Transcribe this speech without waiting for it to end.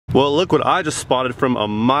Well, look what I just spotted from a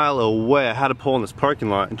mile away. I had to pull in this parking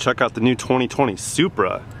lot and check out the new 2020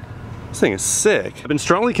 Supra. This thing is sick. I've been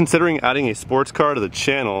strongly considering adding a sports car to the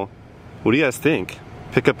channel. What do you guys think?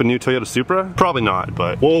 Pick up a new Toyota Supra? Probably not,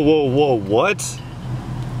 but whoa, whoa, whoa, what?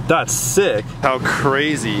 That's sick. How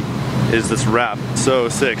crazy is this wrap? So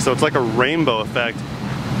sick. So it's like a rainbow effect.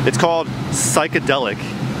 It's called psychedelic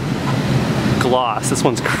gloss. This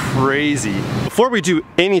one's crazy. Before we do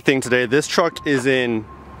anything today, this truck is in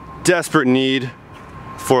desperate need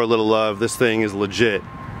for a little love. This thing is legit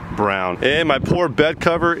brown. And my poor bed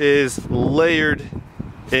cover is layered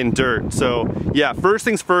in dirt. So yeah, first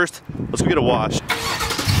things first, let's go get a wash.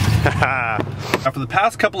 Now, for the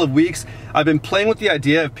past couple of weeks, I've been playing with the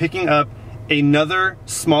idea of picking up another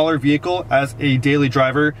smaller vehicle as a daily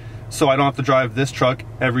driver, so I don't have to drive this truck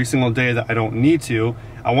every single day that I don't need to.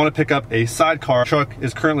 I want to pick up a sidecar. Truck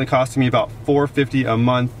is currently costing me about $450 a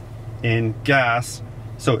month in gas,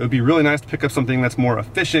 so it would be really nice to pick up something that's more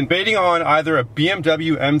efficient. Debating on either a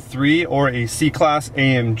BMW M3 or a C-Class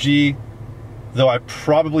AMG, though I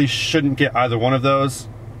probably shouldn't get either one of those,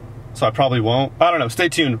 so I probably won't. I don't know, stay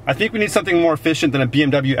tuned. I think we need something more efficient than a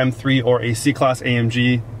BMW M3 or a C-Class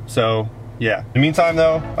AMG, so yeah. In the meantime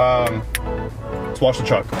though, let's wash the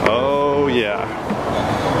truck. Oh yeah.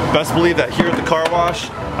 Best believe that here at the car wash,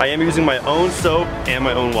 I am using my own soap and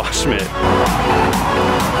my own wash mitt.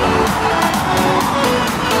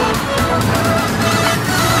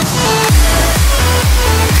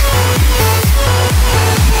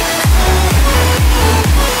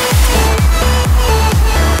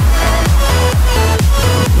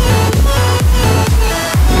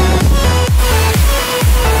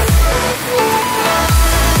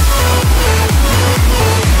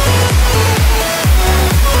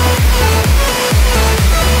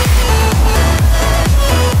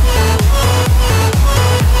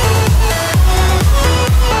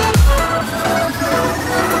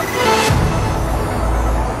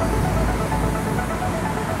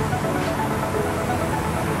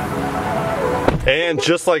 And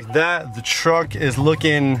just like that, the truck is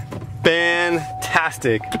looking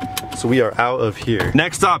fantastic. So we are out of here.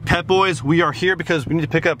 Next up, Pet Boys, we are here because we need to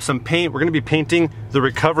pick up some paint. We're gonna be painting the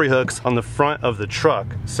recovery hooks on the front of the truck.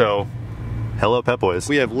 So, hello Pet Boys.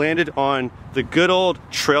 We have landed on the good old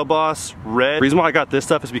Trail Boss Red. The reason why I got this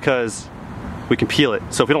stuff is because we can peel it.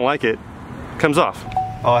 So if we don't like it, it comes off.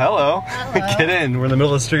 Oh, hello. Hello. Get in, we're in the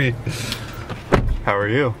middle of the street. How are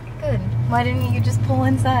you? Good. Why didn't you just pull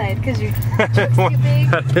inside? Because your truck's too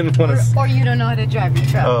big? I didn't want to. Or you don't know how to drive your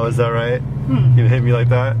truck. Oh, is that right? You gonna hit me like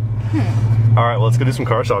that? All right, well, let's go do some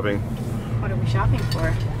car shopping. What are we shopping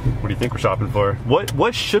for? What do you think we're shopping for?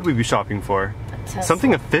 What should we be shopping for? A Tesla.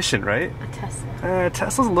 Something efficient, right? A Tesla.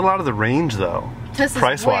 Tesla's a little out of the range, though.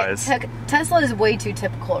 Price-wise. Tesla is way too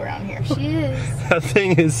typical around here. She is. That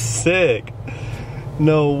thing is sick.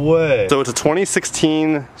 No way. So it's a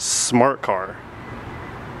 2016 smart car.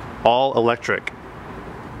 All electric.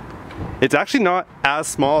 It's actually not as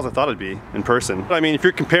small as I thought it'd be in person. I mean, if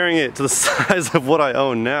you're comparing it to the size of what I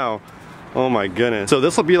own now, oh my goodness. So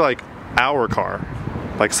this will be like our car,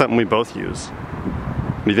 like something we both use.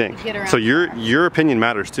 What do you think? So your opinion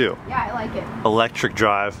matters too. Yeah, I like it. Electric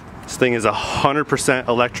drive. This thing is 100%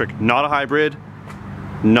 electric, not a hybrid,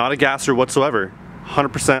 not a gasser whatsoever.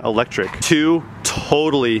 100% electric. Two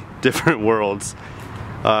totally different worlds.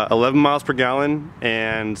 11 miles per gallon,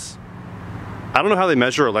 and I don't know how they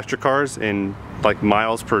measure electric cars in like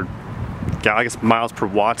miles per, I guess miles per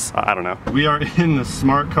watts, I don't know. We are in the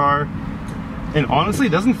smart car, and honestly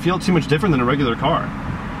it doesn't feel too much different than a regular car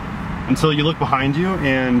until you look behind you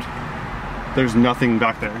and there's nothing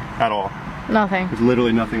back there at all. Nothing. There's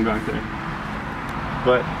literally nothing back there.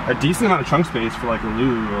 But a decent amount of trunk space for like a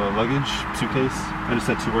luggage, suitcase. I just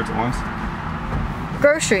said two words at once.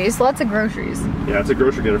 Groceries, lots of groceries. Yeah, it's a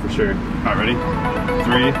grocery getter for sure. All right, ready?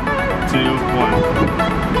 3, 2,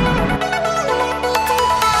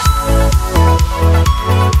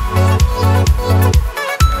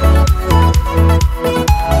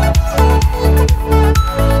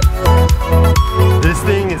 1. This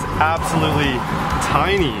thing is absolutely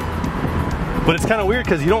tiny, but it's kind of weird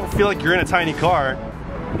because you don't feel like you're in a tiny car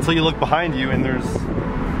until you look behind you and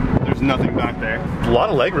there's nothing back there. A lot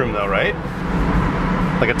of legroom though, right?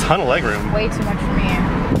 Like a ton of legroom. Way too much for me.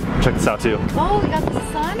 Check this out too. Oh, we got the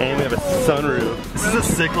sunroof. And we have a sunroof. This is a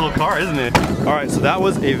sick little car, isn't it? All right, so that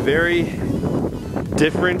was a very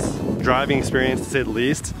different driving experience to say the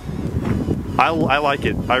least. I like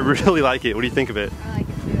it. I really like it. What do you think of it? I like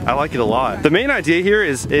it too. I like it a lot. The main idea here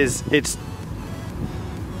is it's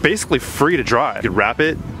basically free to drive. You could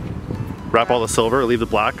wrap all the silver, leave the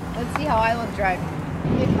black. Let's see how I look driving.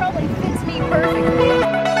 It probably fits me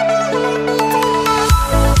perfectly.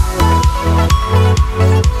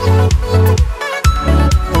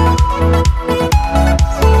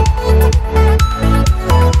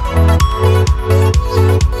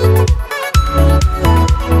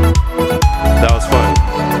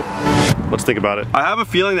 think about it. I have a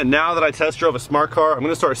feeling that now that I test drove a smart car, I'm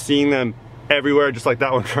gonna start seeing them everywhere, just like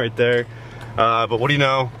that one right there. But what do you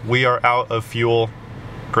know? We are out of fuel.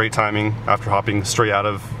 Great timing after hopping straight out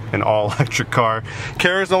of an all-electric car.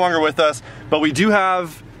 Kara's no longer with us, but we do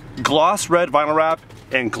have gloss red vinyl wrap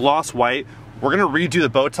and gloss white. We're gonna redo the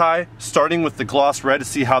bow tie, starting with the gloss red to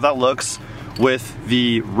see how that looks with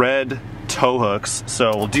the red tow hooks.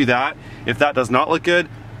 So we'll do that. If that does not look good,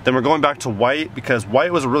 then we're going back to white because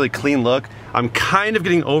white was a really clean look. I'm kind of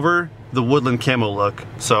getting over the woodland camo look.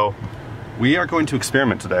 So we are going to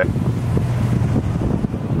experiment today.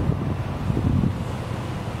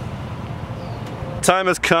 Time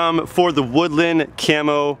has come for the woodland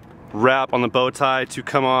camo wrap on the bow tie to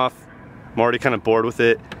come off. I'm already kind of bored with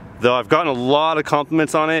it, though I've gotten a lot of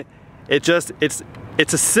compliments on it. It's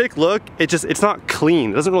a sick look. It's not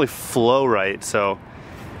clean. It doesn't really flow right. So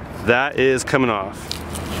that is coming off.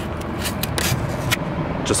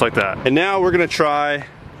 Just like that. And now we're gonna try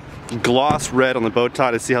gloss red on the bow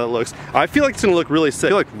tie to see how it looks. I feel like it's gonna look really sick. I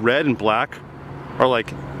feel like red and black are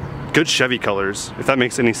like good Chevy colors, if that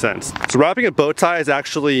makes any sense. So wrapping a bow tie is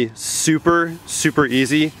actually super, super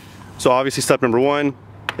easy. So obviously step number one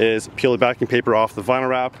is peel the backing paper off the vinyl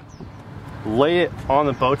wrap, lay it on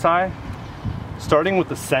the bow tie, starting with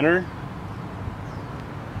the center.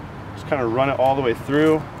 Just kind of run it all the way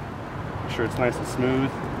through, make sure it's nice and smooth,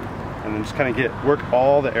 and then just kind of work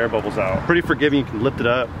all the air bubbles out. Pretty forgiving, you can lift it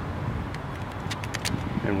up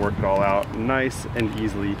and work it all out nice and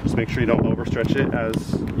easily. Just make sure you don't overstretch it,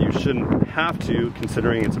 as you shouldn't have to,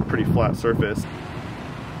 considering it's a pretty flat surface.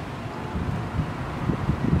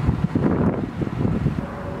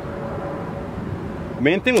 The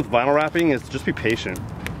main thing with vinyl wrapping is just be patient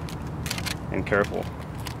and careful.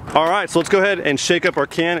 All right, so let's go ahead and shake up our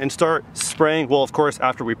can and start spraying. Well, of course,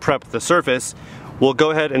 after we prep the surface, we'll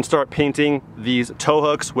go ahead and start painting these tow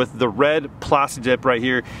hooks with the red Plasti dip right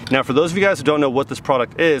here. Now, for those of you guys who don't know what this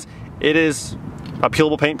product is, it is a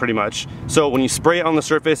peelable paint pretty much. So when you spray it on the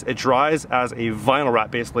surface, it dries as a vinyl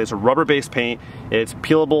wrap basically. It's a rubber-based paint. It's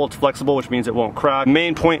peelable, it's flexible, which means it won't crack. The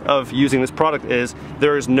main point of using this product is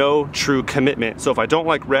there is no true commitment. So if I don't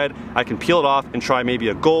like red, I can peel it off and try maybe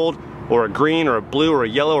a gold or a green or a blue or a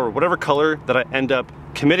yellow or whatever color that I end up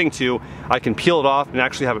committing to. I can peel it off and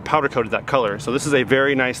actually have it powder coated that color. So this is a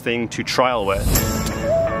very nice thing to trial with.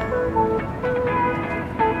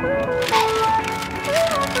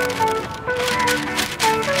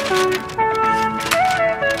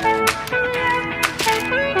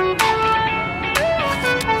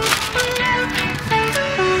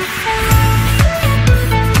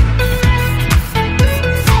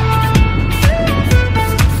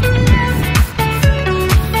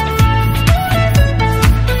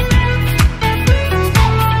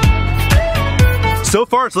 So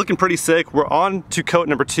far, it's looking pretty sick. We're on to coat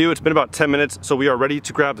number 2. It's been about 10 minutes, so we are ready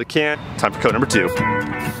to grab the can. Time for coat number 2.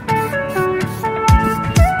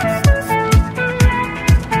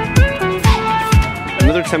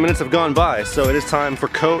 Another 10 minutes have gone by, so it is time for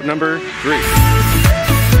coat number 3.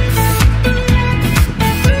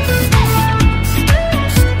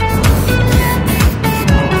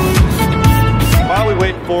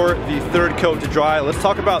 Wait for the third coat to dry. Let's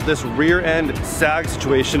talk about this rear end sag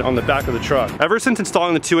situation on the back of the truck. Ever since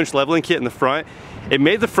installing the 2-inch leveling kit in the front, it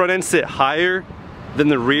made the front end sit higher than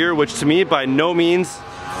the rear, which to me by no means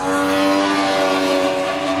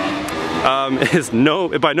is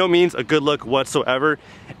by no means a good look whatsoever,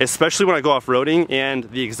 especially when I go off-roading and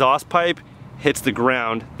the exhaust pipe hits the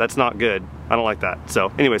ground. That's not good. I don't like that.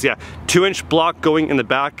 So anyways, yeah, 2-inch block going in the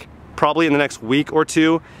back probably in the next week or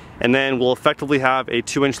two. And then we'll effectively have a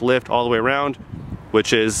 2-inch lift all the way around,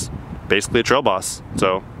 which is basically a Trail Boss.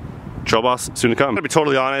 So, Trail Boss soon to come. I'm gonna be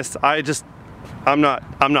totally honest, I'm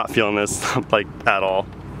not feeling this, like, at all.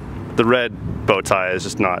 The red bow tie is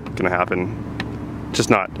just not gonna happen.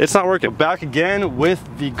 Just not, it's not working. Back again with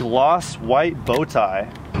the gloss white bow tie.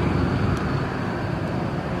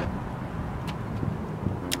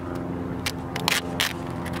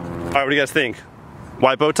 All right, what do you guys think?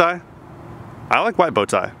 White bow tie? I like white bow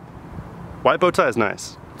tie. White bow tie is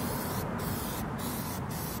nice.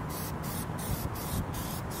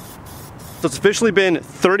 So it's officially been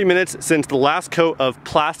 30 minutes since the last coat of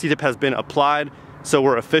Plasti dip has been applied. So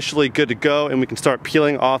we're officially good to go and we can start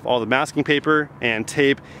peeling off all the masking paper and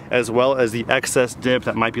tape as well as the excess dip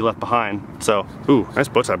that might be left behind. So, ooh, nice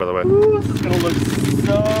bow tie by the way. Ooh, this is gonna look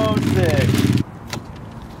so sick.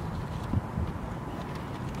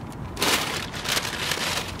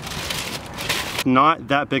 Not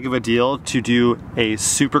that big of a deal to do a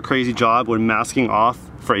super crazy job when masking off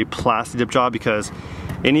for a Plasti dip job, because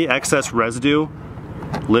any excess residue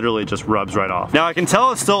literally just rubs right off. Now I can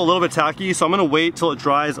tell it's still a little bit tacky, so I'm gonna wait till it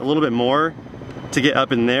dries a little bit more to get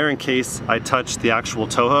up in there in case I touch the actual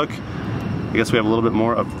tow hook. I guess we have a little bit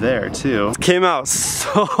more up there too. Came out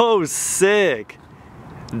so sick.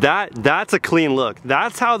 That's a clean look.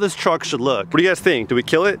 That's how this truck should look. What do you guys think? Did we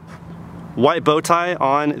kill it? White bow tie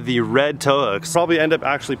on the red tow hooks. Probably end up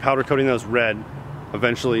actually powder coating those red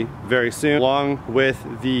eventually very soon, along with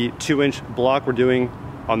the 2-inch block we're doing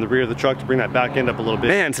on the rear of the truck to bring that back end up a little bit.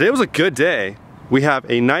 Man, today was a good day. We have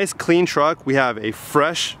a nice clean truck. We have a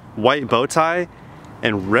fresh white bow tie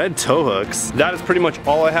and red tow hooks. That is pretty much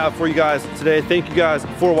all I have for you guys today. Thank you guys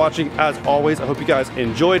for watching. As always, I hope you guys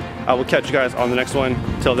enjoyed. I will catch you guys on the next one.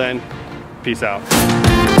 Till then, peace out.